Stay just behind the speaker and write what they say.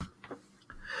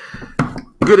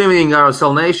Good evening,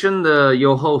 RSL Nation.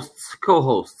 Your hosts,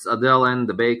 co-hosts, Adele and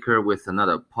the Baker with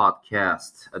another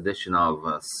podcast edition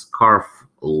of Scarf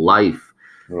Life.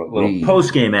 A little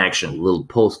post-game action. A little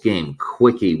post-game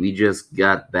quickie. We just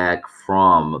got back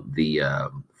from the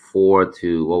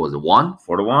 4-1?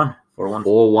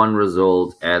 4-1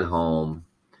 result at home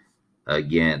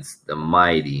against the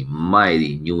mighty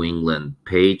New England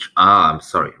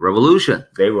Revolution.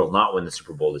 They will not win the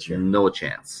Super Bowl this year. No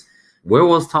chance. Where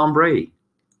was Tom Brady?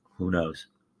 Who knows?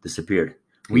 Disappeared.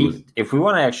 If we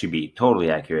want to actually be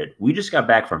totally accurate, we just got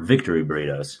back from victory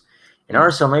burritos. In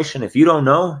RSL Nation, if you don't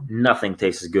know, nothing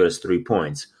tastes as good as 3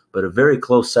 points. But a very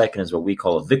close second is what we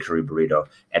call a victory burrito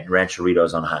at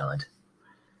Rancheritos on Highland.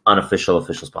 Unofficial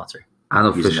sponsor.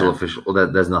 Unofficial.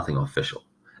 Well, there's nothing official.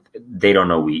 They don't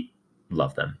know we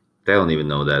love them. They don't even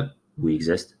know that we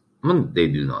exist. I mean, they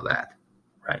do know that.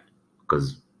 Right.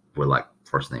 Because we're like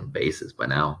first name basis by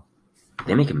now.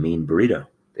 They make a mean burrito.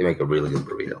 They make a really good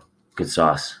burrito. Good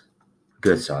sauce.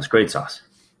 Great sauce.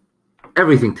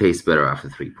 Everything tastes better after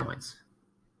 3 points.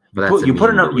 But you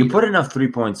put enough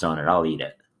 3 points on it, I'll eat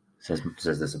it, says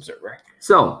this observer.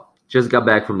 So, just got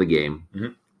back from the game.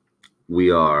 Mm-hmm.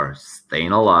 We are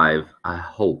staying alive. I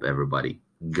hope everybody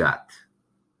got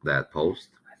that post.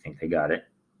 I think they got it.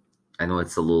 I know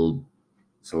it's a little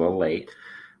late.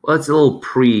 Well, it's a little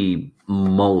pre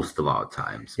most of our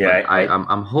times. Yeah,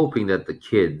 I'm hoping that the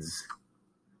kids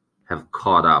have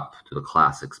caught up to the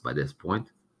classics by this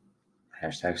point.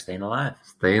 Hashtag staying alive.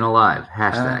 Staying alive.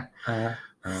 Hashtag.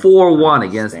 4-1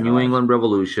 against New England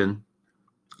Revolution.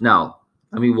 Now,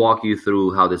 let me walk you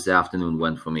through how this afternoon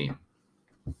went for me.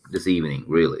 This evening,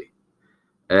 really.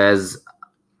 As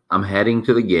I'm heading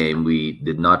to the game, we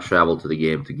did not travel to the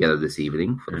game together this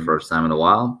evening for the first time in a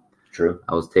while. True.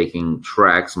 I was taking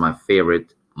tracks, my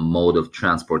favorite mode of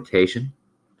transportation,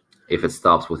 if it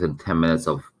stops within 10 minutes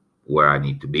of where I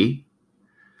need to be.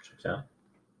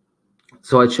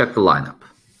 So I checked the lineup.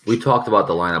 We talked about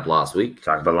the lineup last week.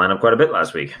 Talked about the lineup quite a bit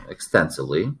last week.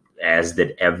 Extensively. As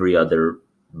did every other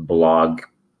blog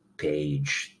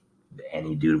page,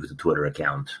 any dude with a Twitter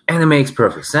account. And it makes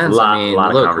perfect sense.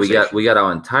 Look, we got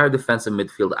our entire defensive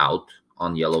midfield out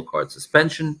on yellow card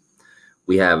suspension.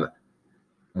 We have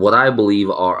what I believe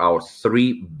are our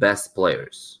 3 best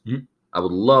players. Mm-hmm. I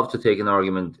would love to take an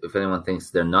argument if anyone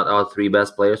thinks they're not our 3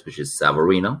 best players, which is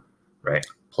Savarino, right,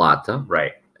 Plata,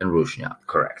 right, and Rushnyak.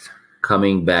 Correct.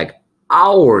 Coming back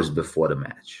hours before the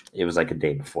match. It was like a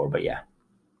day before, but yeah.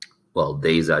 Well,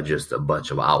 days are just a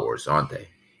bunch of hours, aren't they?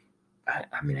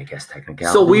 I mean, I guess technically.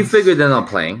 So we figured they're not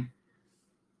playing,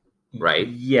 right?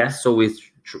 Yes. So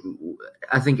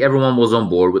I think everyone was on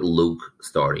board with Luke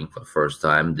starting for the first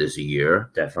time this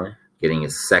year. Definitely. Getting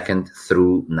his second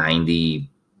through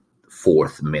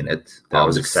 94th minute. That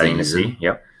was exciting to see.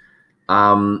 Yep.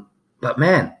 But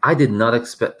man, I did not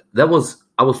expect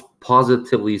I was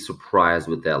positively surprised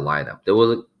with that lineup.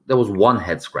 There was one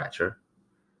head scratcher.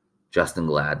 Justin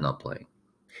Glad not playing.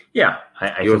 Yeah.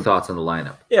 Your thoughts on the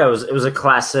lineup? Yeah, it was a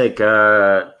classic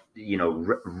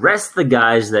rest the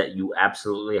guys that you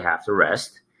absolutely have to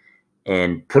rest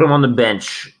and put them on the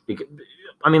bench.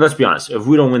 I mean, let's be honest. If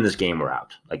we don't win this game, we're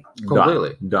out. Like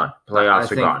completely done.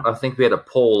 Playoffs are gone. I think we had a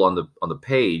poll on the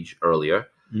page earlier,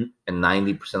 and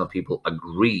 90% of people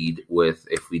agreed with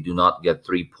if we do not get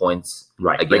 3 points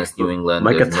against New England,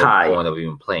 like there's a tie. No point of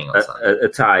even playing on Sunday. A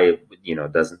tie,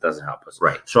 doesn't help us.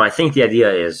 Right. So I think the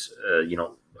idea is,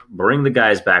 bring the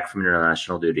guys back from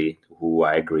international duty, who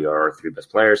I agree are our 3 best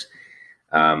players,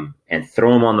 and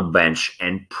throw them on the bench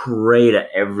and pray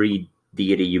to every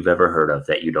deity you've ever heard of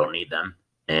that you don't need them.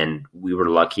 And we were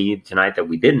lucky tonight that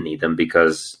we didn't need them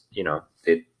because,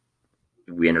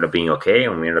 we ended up being okay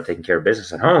and we ended up taking care of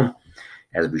business at home,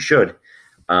 as we should.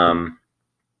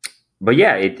 But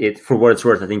yeah, it for what it's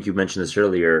worth, I think you mentioned this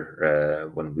earlier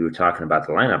when we were talking about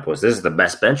the lineup, this is the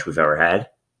best bench we've ever had.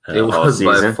 It was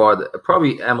by far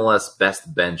probably MLS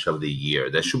best bench of the year.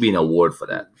 There should be an award for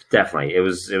that. Definitely, it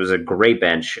was a great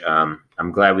bench.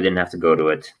 I'm glad we didn't have to go to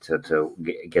it to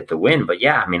get the win. But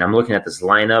yeah, I mean, I'm looking at this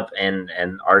lineup, and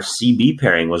our CB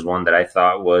pairing was one that I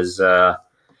thought was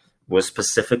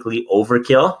specifically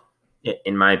overkill,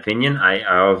 in my opinion. I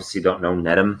obviously don't know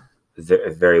Nedum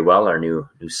very well. Our new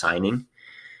signing,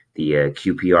 the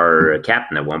QPR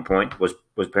captain at one point was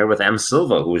paired with M.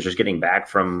 Silva, who was just getting back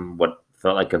from what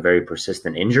felt like a very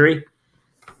persistent injury.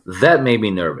 That made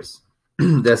me nervous.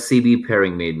 That CB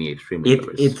pairing made me extremely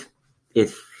nervous.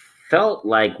 It felt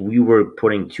like we were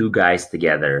putting 2 guys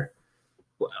together.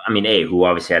 I mean, who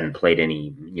obviously hadn't played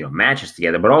any matches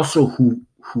together, but also who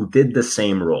did the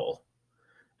same role.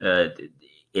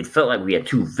 It felt like we had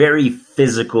 2 very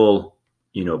physical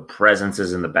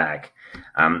presences in the back.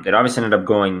 It obviously ended up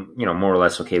going, more or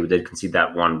less okay. We did concede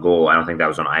that one goal. I don't think that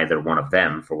was on either one of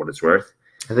them, for what it's worth.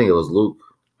 I think it was Luke.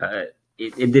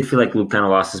 It did feel like Luke kind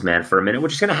of lost his man for a minute,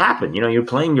 which is going to happen. You're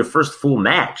playing your first full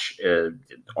match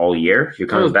all year. You're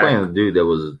coming back. Playing a dude that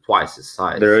was twice his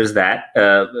size. There is that.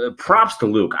 Props to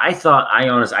Luke. I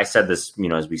said this,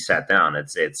 as we sat down.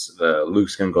 It's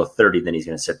Luke's going to go 30, then he's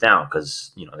going to sit down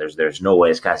because there's no way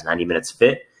this guy's 90 minutes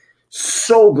fit.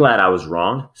 So glad I was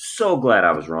wrong.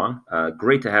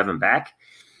 Great to have him back.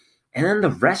 And then the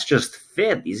rest just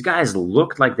fit. These guys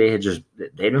looked like they'd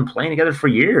been playing together for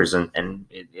years, and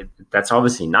that's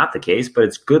obviously not the case. But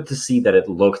it's good to see that it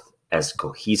looked as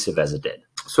cohesive as it did.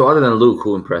 So, other than Luke,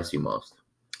 who impressed you most?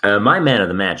 My man of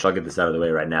the match. I'll get this out of the way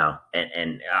right now.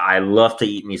 And I love to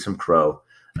eat me some crow.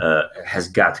 Has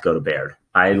got to go to Baird.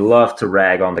 I love to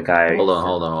rag on the guy.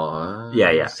 Hold on.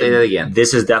 Yeah. Say that again.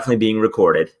 This is definitely being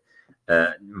recorded.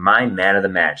 My man of the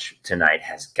match tonight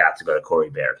has got to go to Corey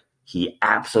Baird. He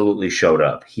absolutely showed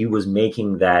up. He was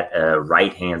making that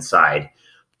right-hand side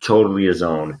totally his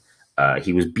own.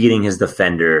 He was beating his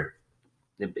defender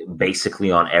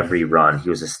basically on every run. He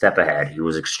was a step ahead. He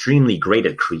was extremely great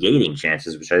at creating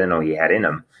chances, which I didn't know he had in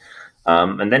him.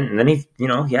 And then he,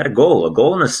 he had a goal. A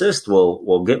goal and assist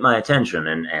will get my attention.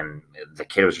 And the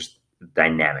kid was just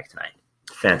dynamic tonight.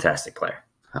 Fantastic player.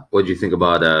 What did you think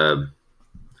about the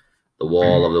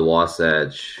wall of the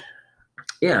Wasatch?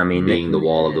 Yeah, I mean, being the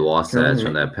wall of the Wasatch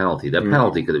on that penalty. That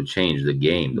penalty could have changed the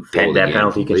game. That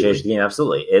penalty could change the game,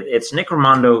 absolutely. It's Nick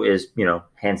Rimando is,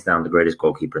 hands down the greatest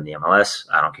goalkeeper in the MLS.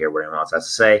 I don't care what anyone else has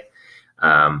to say.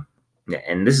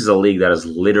 And this is a league that is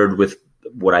littered with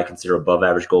what I consider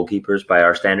above-average goalkeepers by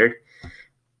our standard.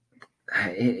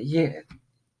 Yeah,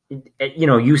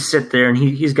 you sit there, and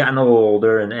he's gotten a little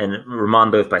older, and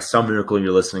Rimando, if by some miracle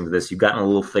you're listening to this, you've gotten a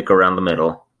little thicker around the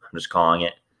middle. I'm just calling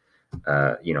it.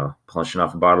 Punching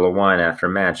off a bottle of wine after a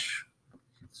match.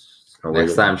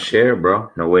 Next time, share, bro.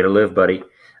 No way to live, buddy.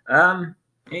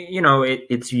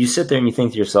 It's you sit there and you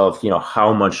think to yourself,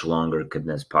 how much longer could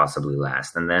this possibly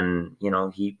last? And then,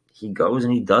 he goes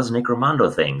and he does Nick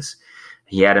Rimando things.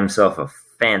 He had himself a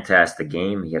fantastic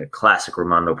game. He had a classic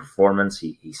Rimando performance.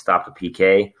 He stopped a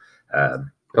PK. That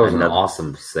was an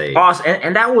awesome save. Awesome,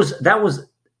 and that was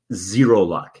zero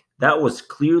luck. That was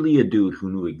clearly a dude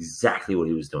who knew exactly what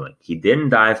he was doing. He didn't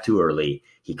dive too early.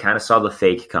 He kind of saw the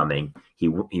fake coming.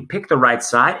 He picked the right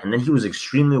side, and then he was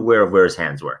extremely aware of where his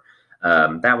hands were.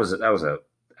 That was a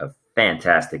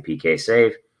fantastic PK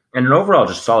save, and an overall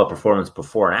just solid performance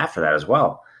before and after that as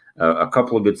well. A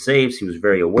couple of good saves. He was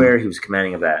very aware. He was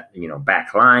commanding of that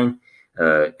back line,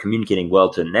 communicating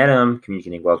well to Nedum,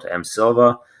 communicating well to M.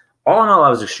 Silva. All in all, I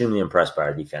was extremely impressed by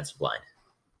our defensive line.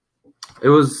 It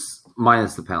was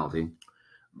minus the penalty,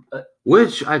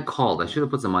 which I called. I should have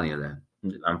put some money on that.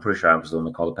 I'm pretty sure I was the one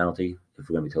that called the penalty, if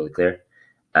we're going to be totally clear.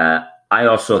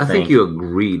 I think you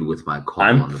agreed with my call.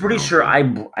 I'm pretty sure I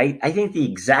think the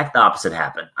exact opposite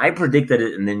happened. I predicted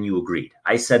it, and then you agreed.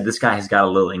 I said this guy has got a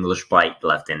little English bite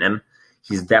left in him.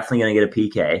 He's definitely going to get a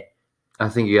PK. I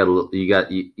think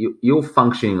you're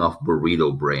functioning off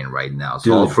burrito brain right now,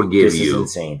 so I'll forgive you. This is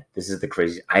insane. This is the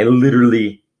crazy. I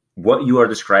literally, what you are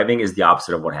describing is the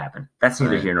opposite of what happened. That's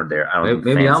neither here nor there.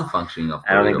 Maybe I'm functioning off burrito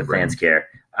brain. I don't think the fans care.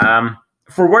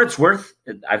 For what it's worth,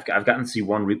 I've gotten to see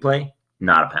one replay.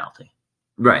 Not a penalty.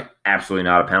 Right. Absolutely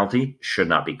not a penalty. Should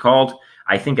not be called.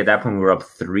 I think at that point we were up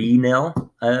 3-0,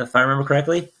 if I remember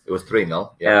correctly. It was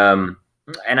 3-0. Yeah.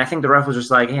 And I think the ref was just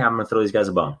like, hey, I'm going to throw these guys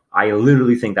a bone. I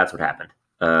literally think that's what happened.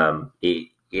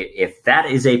 If that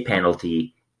is a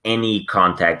penalty, any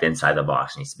contact inside the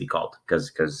box needs to be called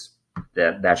because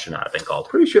that should not have been called.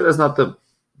 Pretty sure that's not the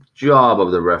job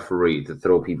of the referee to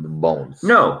throw people bones.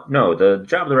 No. The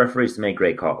job of the referee is to make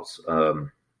great calls.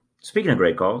 Speaking of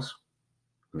great calls,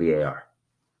 VAR.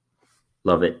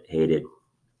 Love it, hate it,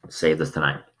 save this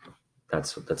tonight.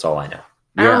 That's all I know.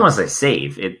 Yeah. I don't want to say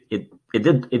save. It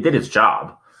did its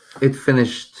job. It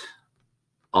finished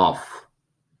off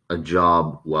a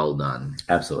job well done.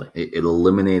 Absolutely. It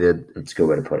eliminated. That's a good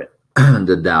way to put it.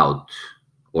 The doubt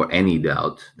or any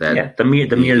doubt that the mere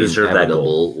deserved that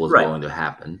goal was going to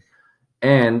happen,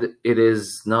 and it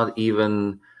is not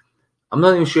even. I'm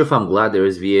not even sure if I'm glad there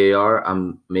is VAR.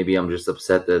 I'm just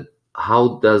upset that.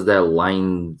 How does that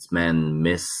linesman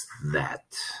miss that?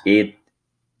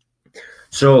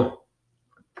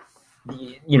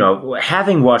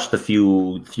 Having watched the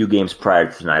few games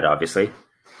prior to tonight, obviously,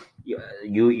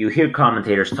 you hear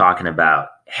commentators talking about,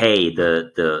 hey,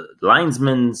 the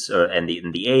linesmen's and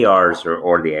the ARs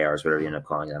or the ARs, whatever you end up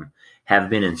calling them, have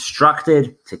been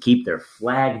instructed to keep their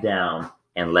flag down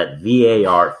and let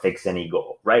VAR fix any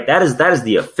goal, right? That is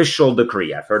the official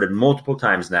decree. I've heard it multiple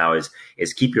times now is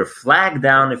keep your flag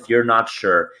down if you're not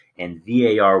sure, and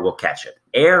VAR will catch it.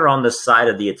 Err on the side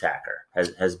of the attacker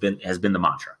has been the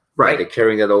mantra. Right. They're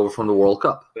carrying that over from the World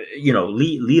Cup.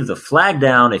 Leave the flag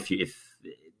down if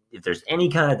there's any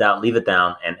kind of doubt, leave it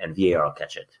down, and VAR will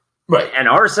catch it. Right. And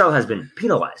RSL has been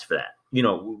penalized for that.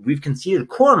 We've conceded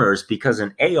corners because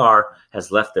an AR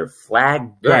has left their flag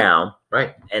down,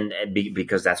 right? And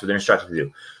because that's what they're instructed to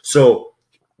do. So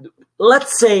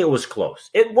let's say it was close.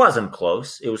 It wasn't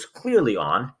close. It was clearly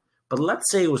on, but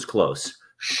let's say it was close.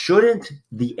 Shouldn't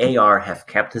the AR have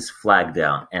kept his flag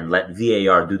down and let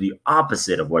VAR do the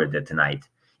opposite of what it did tonight?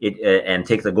 And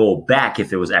take the goal back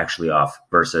if it was actually off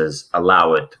versus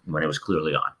allow it when it was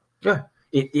clearly on. Yeah.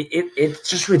 It's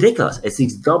just ridiculous. It's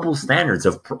these double standards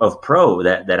of pro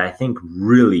that I think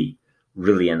really,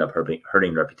 really end up hurting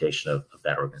the reputation of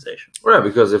that organization. Right,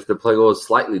 because if the play goes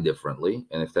slightly differently,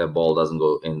 and if that ball doesn't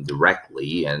go in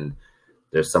directly, and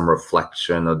there's some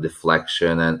reflection or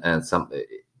deflection, and some,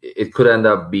 it could end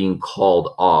up being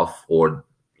called off, or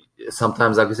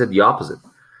sometimes, like I said, the opposite.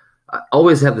 I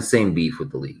always have the same beef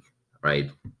with the league, right?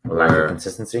 Lack of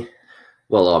consistency.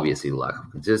 Well, obviously, lack of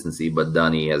consistency, but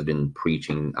Dunny has been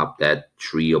preaching up that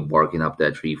tree or barking up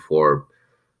that tree for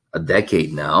a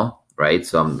decade now, right?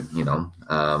 So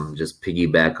I'm, just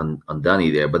piggyback on Dunny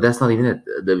there, but that's not even it.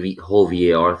 The whole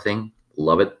VAR thing,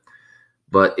 love it,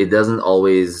 but it doesn't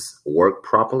always work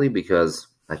properly because,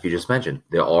 like you just mentioned,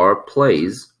 there are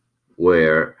plays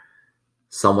where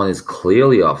someone is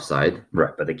clearly offside,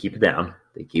 right? But they keep it down.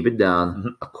 Mm-hmm.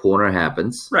 A corner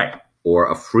happens, right?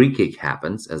 Or a free kick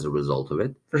happens as a result of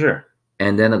it. For sure.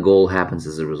 And then a goal happens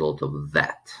as a result of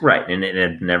that. Right. And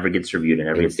it never gets reviewed and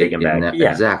never gets taken back.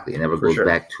 Exactly. It never goes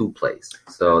back to place.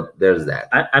 So there's that.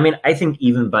 I think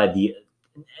even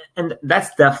and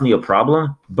that's definitely a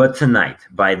problem, but tonight,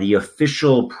 by the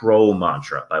official pro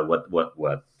mantra, by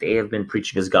what they have been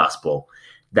preaching as gospel,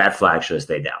 that flag should have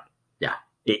stayed down. Yeah.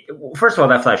 First of all,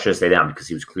 that flag should have stayed down because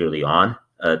he was clearly on.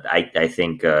 I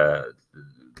think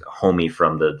homie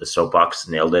from the soapbox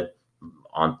nailed it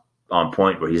on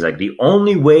point, where he's like, the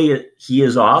only way he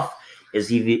is off is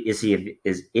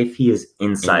if he is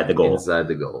inside the goal. Inside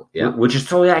the goal, yeah. Which is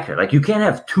totally accurate. Like, you can't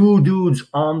have two dudes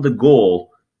on the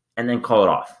goal and then call it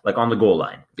off, like on the goal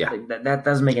line. Yeah, like, that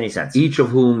doesn't make any sense. Each of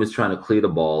whom is trying to clear the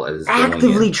ball as it's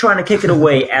actively trying to kick it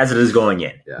away as it is going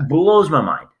in. Yeah. Blows my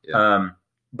mind. Yeah.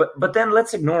 But then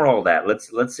let's ignore all that.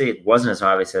 Let's say it wasn't as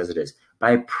obvious as it is.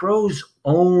 By pros'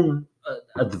 own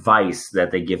advice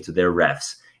that they give to their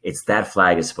refs, it's that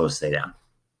flag is supposed to stay down.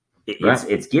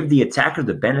 It's give the attacker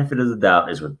the benefit of the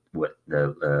doubt, is what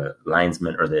the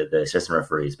linesman or the assistant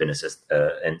referee has been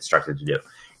instructed to do.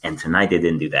 And tonight they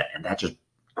didn't do that, and that just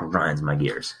grinds my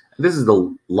gears. This is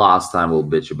the last time we'll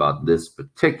bitch about this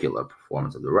particular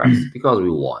performance of the refs because we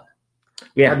won.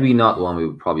 Yeah. Had we not won, we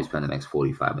would probably spend the next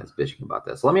 45 minutes bitching about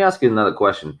that. So let me ask you another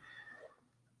question.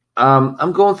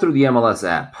 I'm going through the MLS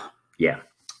app. Yeah.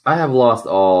 I have lost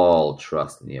all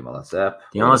trust in the MLS app.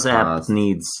 The MLS app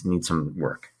needs some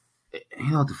work.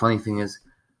 You know what the funny thing is?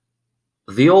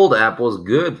 The old app was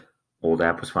good. Old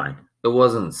app was fine. It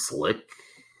wasn't slick.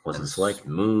 Wasn't slick.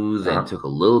 Smooth. And it took a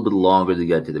little bit longer to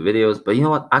get to the videos. But you know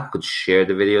what? I could share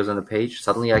the videos on the page.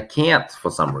 Suddenly I can't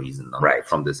for some reason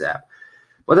from this app.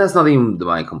 But that's not even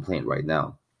my complaint right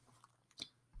now.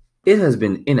 It has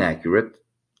been inaccurate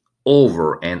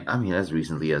over, and I mean, as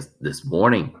recently as this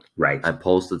morning. Right. I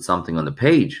posted something on the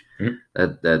page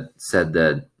that said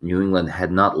that New England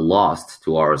had not lost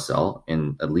to RSL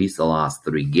in at least the last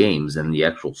 3 games, and the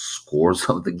actual scores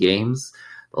of the games,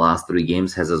 the last 3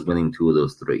 games, has us winning 2 of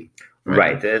those 3.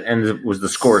 Right. And it was the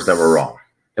scores that were wrong.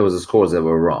 It was the scores that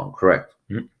were wrong, correct.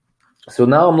 Mm-hmm. So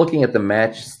now I'm looking at the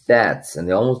match stats, and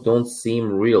they almost don't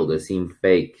seem real. They seem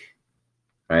fake,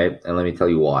 right? And let me tell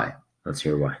you why. Let's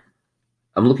hear why.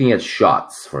 I'm looking at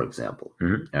shots, for example.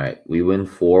 Mm-hmm. All right, we win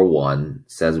 4-1.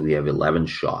 Says we have 11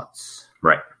 shots.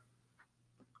 Right.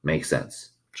 Makes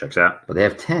sense. Checks out. But they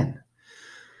have 10.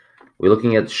 We're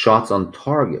looking at shots on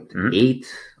target. Mm-hmm. 8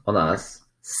 on us,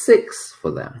 6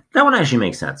 for them. That one actually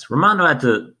makes sense. Romano had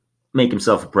to make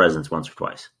himself a presence once or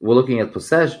twice. We're looking at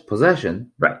possession.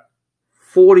 Right.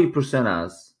 40%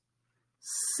 us,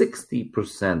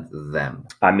 60% them.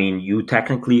 I mean, you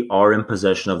technically are in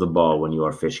possession of the ball when you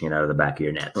are fishing it out of the back of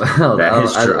your net. Well, that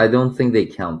is true. I don't think they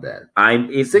count that.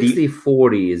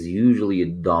 60-40 is usually a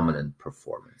dominant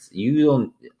performance. You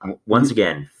don't. Once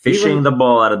again, fishing the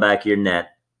ball out of the back of your net.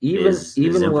 Even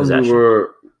when possession.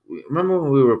 Remember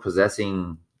when we were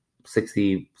possessing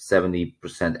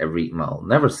 60-70% every. Well,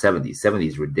 never 70. 70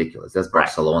 is ridiculous. That's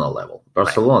Barcelona level.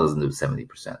 Barcelona doesn't do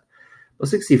 70%. Well,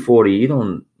 60-40,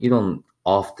 you don't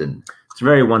often. It's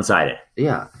very one-sided.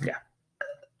 Yeah.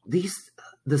 The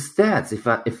stats.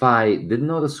 If I didn't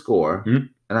know the score and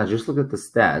I just look at the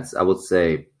stats, I would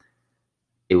say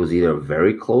it was either a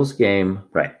very close game,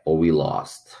 right, or we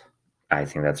lost. I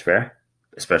think that's fair,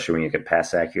 especially when you get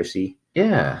pass accuracy.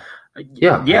 Yeah.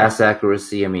 Pass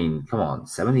accuracy. I mean, come on,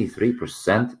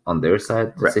 73% on their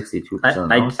side, 62% on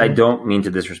our side. I don't mean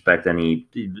to disrespect any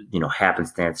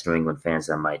happenstance New England fans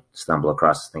that might stumble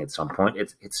across this thing at some point.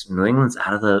 It's New England's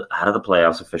out of the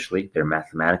playoffs officially. They're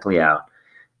mathematically out.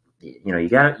 You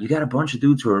got a bunch of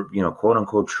dudes who are quote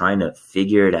unquote trying to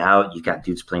figure it out. You got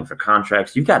dudes playing for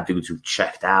contracts. You got dudes who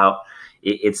checked out.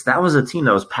 That was a team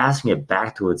that was passing it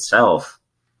back to itself.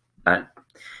 The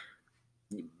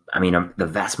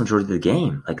vast majority of the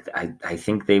game, like I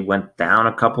think they went down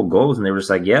a couple goals and they were just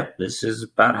like, yep, this is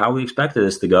about how we expected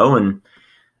this to go. And,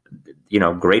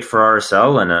 great for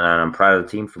RSL. And I'm proud of the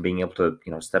team for being able to,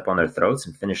 step on their throats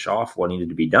and finish off what needed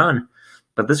to be done.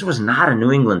 But this was not a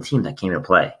New England team that came to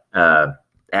play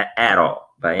at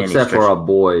all. Except for our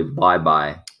boy,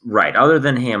 Bye. Right. Other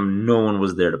than him, no one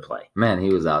was there to play. Man,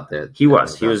 he was out there. He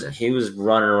was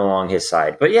running along his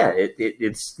side. But yeah,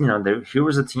 it's here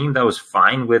was a team that was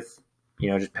fine with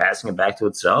just passing it back to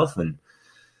itself and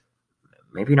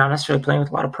maybe not necessarily playing with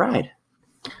a lot of pride.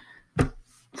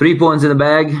 3 points in the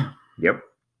bag. Yep.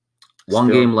 One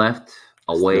game left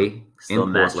away. Still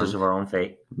masters of our own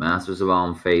fate. Masters of our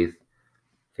own fate.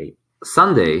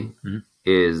 Sunday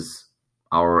is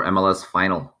our MLS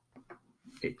final.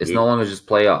 It's no longer just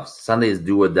playoffs. Sunday is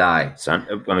do or die.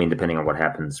 Depending on what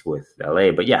happens with LA,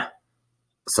 but yeah.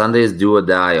 Sunday is do or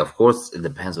die. Of course, it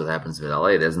depends what happens with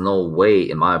LA. There's no way,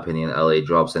 in my opinion, LA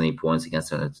drops any points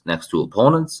against its next two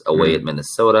opponents, away at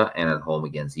Minnesota and at home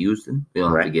against Houston. We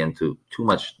don't have to get into too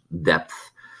much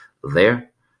depth there.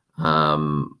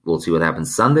 We'll see what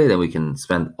happens Sunday. Then we can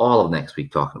spend all of next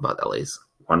week talking about LA's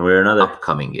one way or another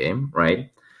upcoming game,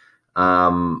 right?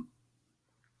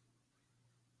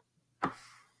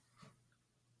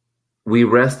 We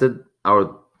rested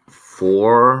our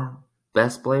 4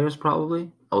 best players,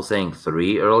 probably. I was saying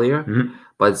 3 earlier,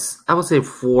 but I would say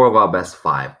 4 of our best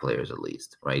 5 players at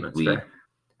least, right? That's fair.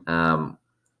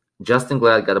 Justin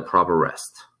Glad got a proper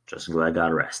rest. Justin Glad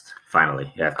got a rest,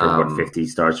 finally, after 50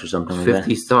 starts or something like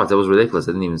 50 starts. That was ridiculous.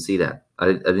 I didn't even see that. I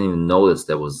didn't even notice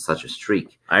there was such a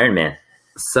streak. Iron Man.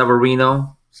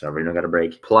 Severino got a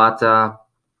break. Plata,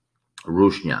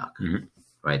 Rusnyak.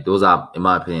 Right? Those are, in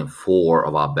my opinion, 4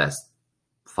 of our best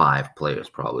 5 players,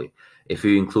 probably. If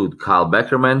you include Kyle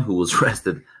Beckerman, who was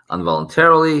rested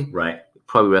involuntarily, right,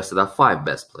 probably rested our 5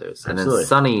 best players. Absolutely. And then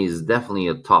Sonny is definitely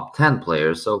a top 10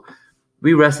 player. So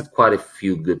we rested quite a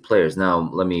few good players. Now,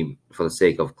 let me, for the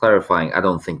sake of clarifying, I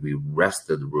don't think we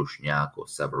rested Rusnyak or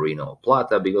Severino or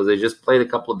Plata because they just played a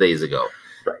couple of days ago.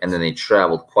 Right. And then they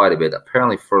traveled quite a bit.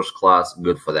 Apparently first class,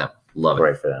 good for them. Love it.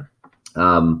 Great for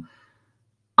them.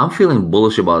 I'm feeling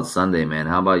bullish about Sunday, man.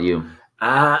 How about you?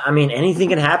 Anything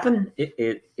can happen.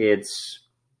 It's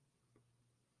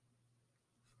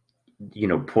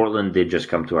Portland did just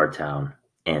come to our town,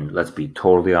 and let's be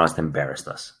totally honest, embarrassed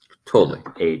us. Totally.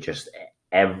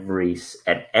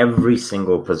 At every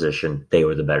single position, they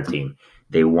were the better team.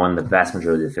 They won the vast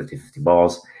majority of the 50-50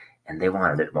 balls, and they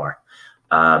wanted it more.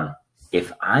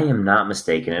 If I am not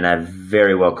mistaken, and I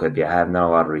very well could be, I have not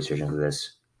a lot of research into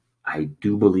this, I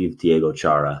do believe Diego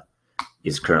Chara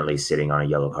is currently sitting on a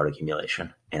yellow card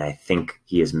accumulation, and I think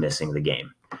he is missing the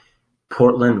game.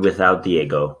 Portland without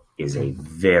Diego is a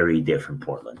very different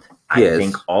Portland. Yes. I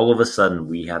think all of a sudden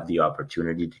we have the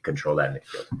opportunity to control that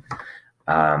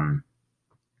midfield.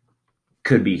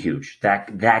 Could be huge.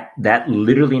 That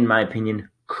literally, in my opinion,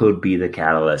 could be the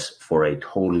catalyst for a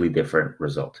totally different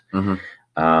result.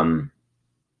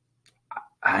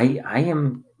 I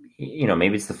am,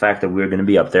 maybe it's the fact that we're going to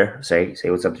be up there. Say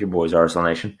what's up to your boys, RSL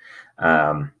Nation.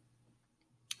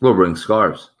 We'll bring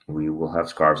scarves. We will have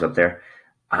scarves up there.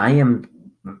 I am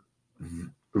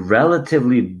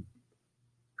relatively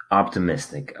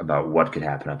optimistic about what could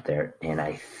happen up there. And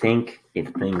I think if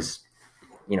things,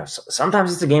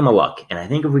 sometimes it's a game of luck. And I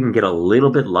think if we can get a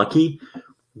little bit lucky,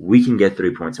 we can get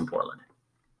 3 points in Portland.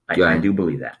 I do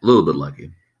believe that. A little bit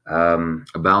lucky. A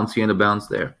bounce here and a bounce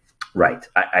there. Right.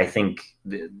 I think,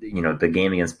 the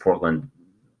game against Portland,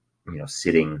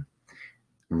 sitting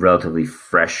relatively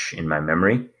fresh in my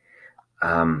memory.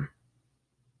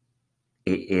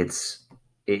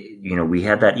 We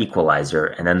had that equalizer,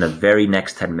 and then the very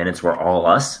next 10 minutes were all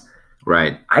us.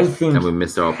 Right. I think. And we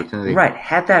missed our opportunity. Right.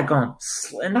 Had that gone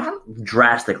not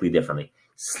drastically differently,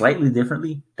 slightly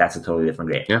differently, that's a totally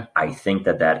different game. Yeah. I think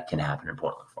that can happen in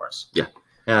Portland for us. Yeah.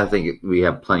 And I think we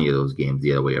have plenty of those games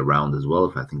the other way around as well.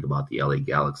 If I think about the LA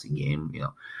Galaxy game,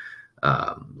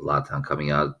 Zlatan coming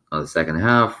out on the second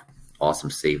half, awesome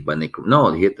save by Nick.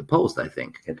 No, he hit the post, I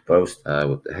think. Hit the post.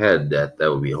 With the head, that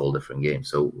would be a whole different game.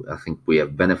 So I think we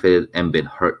have benefited and been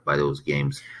hurt by those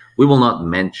games. We will not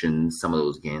mention some of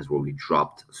those games where we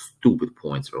dropped stupid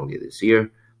points earlier this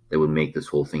year that would make this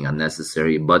whole thing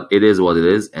unnecessary. But it is what it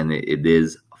is, and it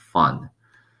is fun.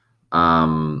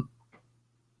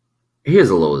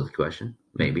 Here's a loaded question,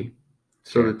 maybe.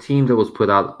 So the team that was put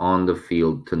out on the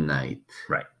field tonight,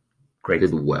 right, great,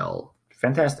 did well.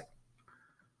 Fantastic.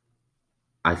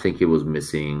 I think it was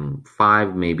missing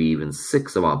 5, maybe even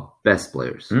 6 of our best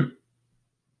players. Mm-hmm.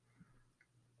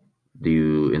 Do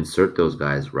you insert those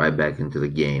guys right back into the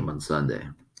game on Sunday?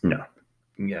 No.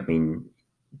 I mean,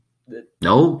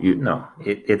 no. No.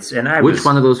 It's and I. Which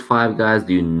one of those 5 guys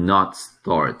do you not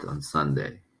start on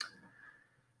Sunday?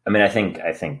 I mean, I think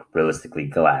realistically,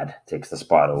 Glad takes the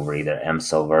spot over either M.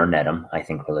 Silva or Nedum. I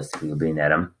think realistically it'll be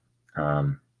Nedum.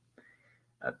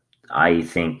 I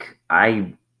think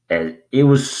it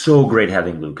was so great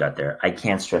having Luke out there. I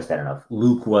can't stress that enough.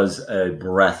 Luke was a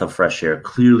breath of fresh air.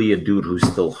 Clearly a dude who's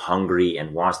still hungry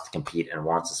and wants to compete and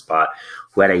wants a spot,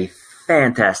 who had a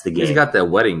fantastic game. He's got that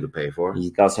wedding to pay for.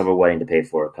 He's also have a wedding to pay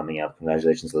for coming up.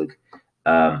 Congratulations, Luke.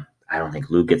 I don't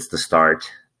think Luke gets the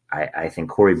start. I think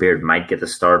Corey Baird might get the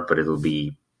start, but it'll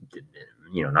be,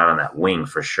 not on that wing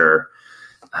for sure.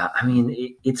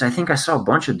 I think I saw a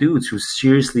bunch of dudes who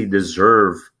seriously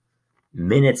deserve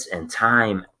minutes and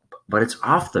time, but it's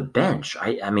off the bench.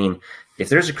 I mean, if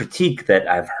there's a critique that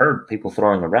I've heard people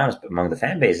throwing around among the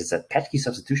fan base, it's that Petke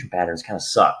substitution patterns kind of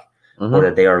suck, or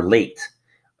that they are late,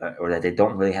 or that they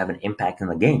don't really have an impact in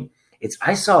the game.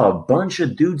 I saw a bunch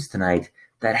of dudes tonight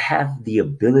that have the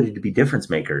ability to be difference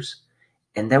makers,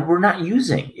 and that we're not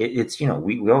using.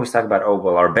 We always talk about,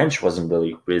 our bench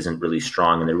isn't really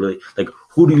strong, and they're really like,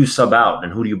 who do you sub out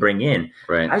and who do you bring in?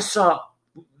 Right. I saw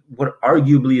what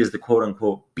arguably is the quote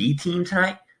unquote B team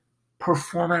tonight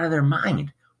perform out of their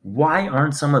mind. Why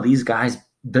aren't some of these guys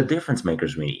the difference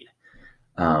makers we need?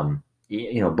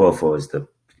 Bofo is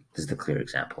the clear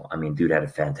example. I mean, dude had a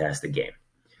fantastic game.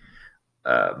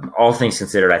 All things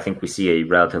considered, I think we see a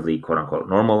relatively quote unquote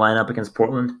normal lineup against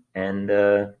Portland. And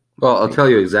I'll tell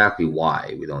you exactly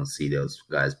why we don't see those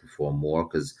guys perform more,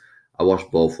 because I watched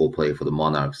Bofo play for the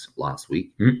Monarchs last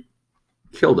week. Mm-hmm.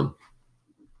 Killed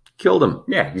him.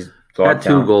 Yeah, he's had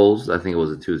 2 goals. I think it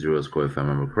was a 2-0 score, if I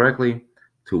remember correctly.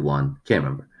 2-1. Can't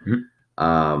remember.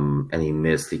 Mm-hmm. And he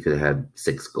missed. He could have had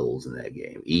 6 goals in that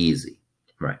game. Easy.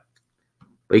 Right.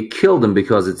 But he killed him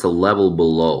because it's a level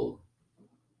below.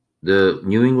 The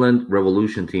New England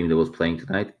Revolution team that was playing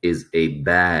tonight is a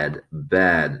bad,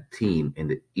 bad team in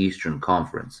the Eastern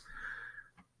Conference.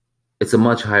 It's a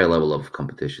much higher level of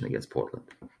competition against Portland.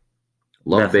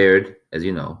 Love Baird, as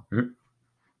you know. Mm-hmm.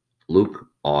 Luke,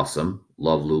 awesome.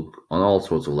 Love Luke on all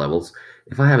sorts of levels.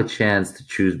 If I have a chance to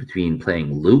choose between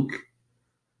playing Luke,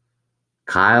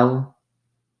 Kyle,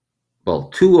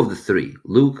 2 of the 3,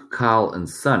 Luke, Kyle, and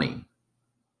Sonny,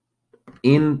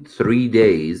 in 3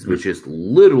 days, which is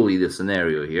literally the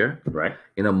scenario here, right?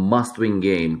 In a must-win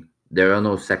game, there are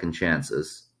no second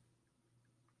chances.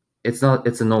 It's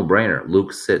a no-brainer.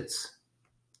 Luke sits.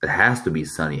 It has to be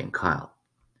Sonny and Kyle.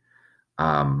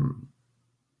 I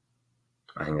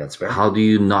think that's fair. How do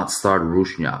you not start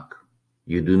Rushnyak?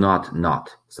 You do not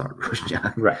start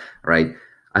Rushnyak. Right?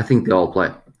 I think they all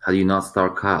play. How do you not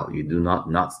start Kyle? You do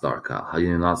not start Kyle. How do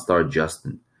you not start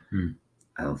Justin?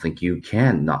 I don't think you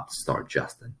can not start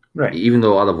Justin. Right. Even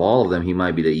though out of all of them, he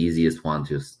might be the easiest one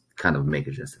to kind of make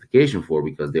a justification for,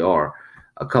 because there are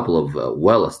a couple of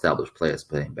well-established players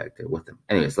playing back there with him.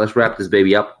 Anyways, let's wrap this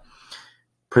baby up.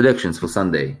 Predictions for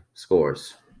Sunday.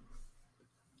 Scores.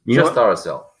 Just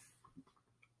RSL.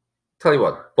 Tell you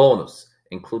what, bonus.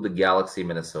 Include the Galaxy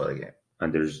Minnesota game.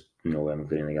 And there's no way I'm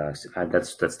including the Galaxy.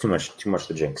 That's too much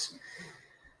to jinx.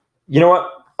 You know what?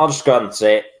 I'll just go out and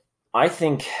say it. I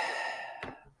think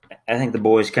the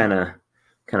boys kind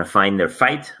of find their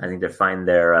fight. I think they find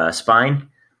their spine.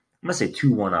 I'm gonna say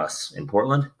 2-1 us in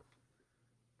Portland.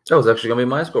 That was actually gonna be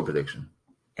my score prediction.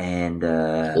 And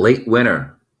late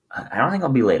winner. I don't think I'll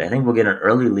be late. I think we'll get an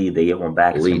early lead. They get one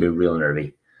back. It's gonna be real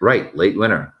nervy. Right, late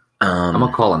winner. I'm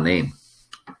gonna call a name.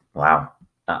 Wow.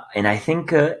 And I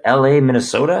think LA,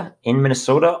 Minnesota,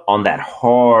 on that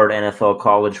hard NFL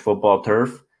college football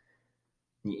turf.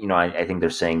 I think they're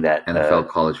saying that NFL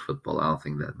college football. I don't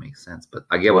think that makes sense, but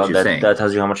I get what you're saying. That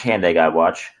tells you how much hand they got.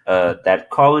 Watch that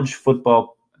college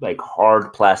football, like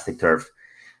hard plastic turf.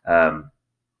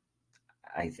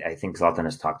 I think Zlatan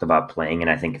has talked about playing,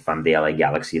 and I think if I'm the LA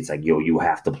Galaxy, it's like, you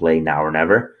have to play now or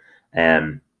never.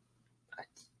 And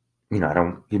you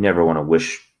never want to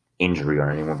wish injury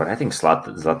on anyone, but I think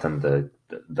Zlatan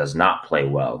does not play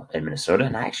well in Minnesota,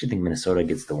 and I actually think Minnesota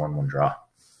gets the 1-1 draw.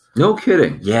 No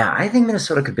kidding. Yeah, I think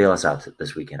Minnesota could bail us out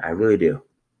this weekend. I really do.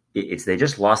 They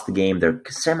just lost the game. They're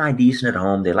semi-decent at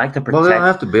home. They like to protect. Well, they don't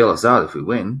have to bail us out if we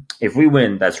win. If we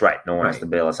win, that's right. No one has to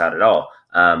bail us out at all.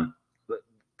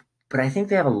 But I think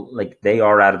they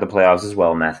are out of the playoffs as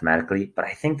well mathematically. But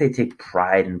I think they take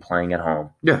pride in playing at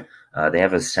home. Yeah, they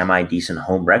have a semi-decent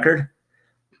home record.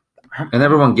 And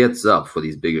everyone gets up for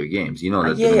these bigger games. You know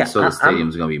that the Minnesota Stadium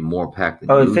is going to be more packed than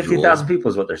usual. 50,000 people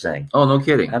is what they're saying. Oh, no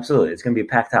kidding. Absolutely. It's going to be a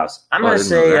packed house. I'm going to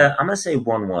say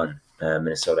 1-1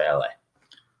 Minnesota LA.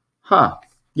 Huh.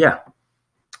 Yeah.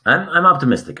 I'm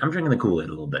optimistic. I'm drinking the Kool-Aid a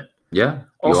little bit. Yeah.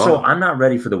 Also, I'm not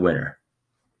ready for the winter.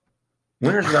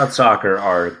 Winters without soccer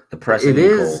are depressing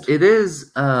and cold. It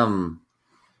is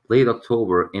late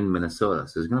October in Minnesota,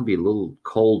 so it's going to be a little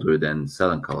colder than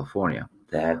Southern California.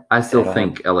 I still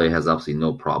think LA has absolutely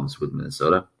no problems with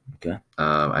Minnesota. Okay.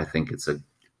 I think it's a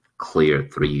clear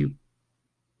 3-4-1.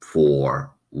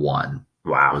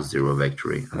 Wow. 0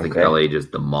 victory. I think LA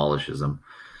just demolishes them.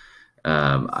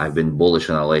 I've been bullish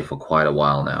on LA for quite a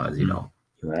while now, as you know.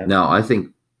 Right. Now, I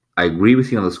agree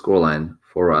with you on the scoreline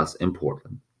for us in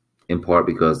Portland, in part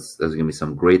because there's going to be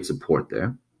some great support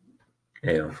there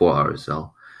for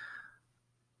RSL.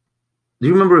 Do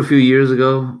you remember a few years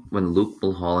ago when Luke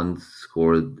Mulholland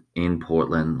scored in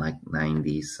Portland, like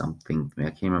 90-something? I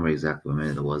can't remember exactly what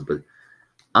minute it was, but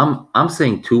I'm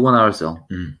saying 2-1 RSL.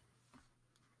 Mm.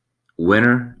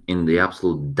 Winner in the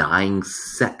absolute dying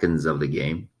seconds of the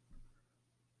game.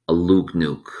 A Luke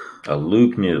Nuke. A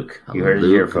Luke Nuke. You heard it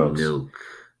here, folks. Nuke.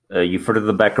 You've heard of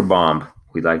the Becker Bomb.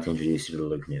 We'd like to introduce you to the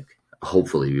Luke Nuke.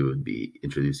 Hopefully, we would be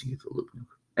introducing you to the Luke Nuke.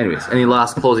 Anyways, any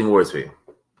last closing words for you?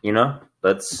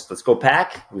 Let's go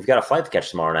pack. We've got a flight to catch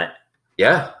tomorrow night.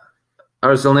 Yeah.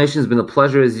 RSL Nation, has been a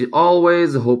pleasure as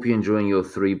always. I hope you're enjoying your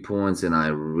 3 points, and I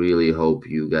really hope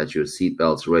you got your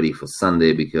seatbelts ready for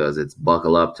Sunday because it's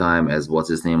buckle up time, as what's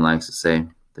his name likes to say,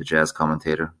 the Jazz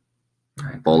commentator.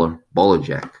 Right. Bowler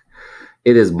Jack.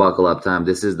 It is buckle up time.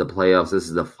 This is the playoffs. This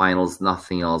is the finals.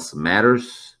 Nothing else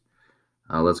matters.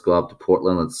 Let's go up to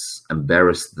Portland. Let's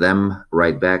embarrass them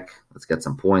right back. Let's get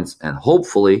some points, and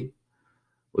hopefully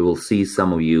we will see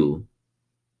some of you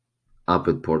up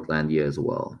at Portlandia as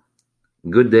well.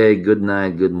 Good day, good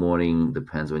night, good morning.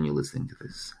 Depends when you're listening to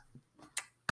this.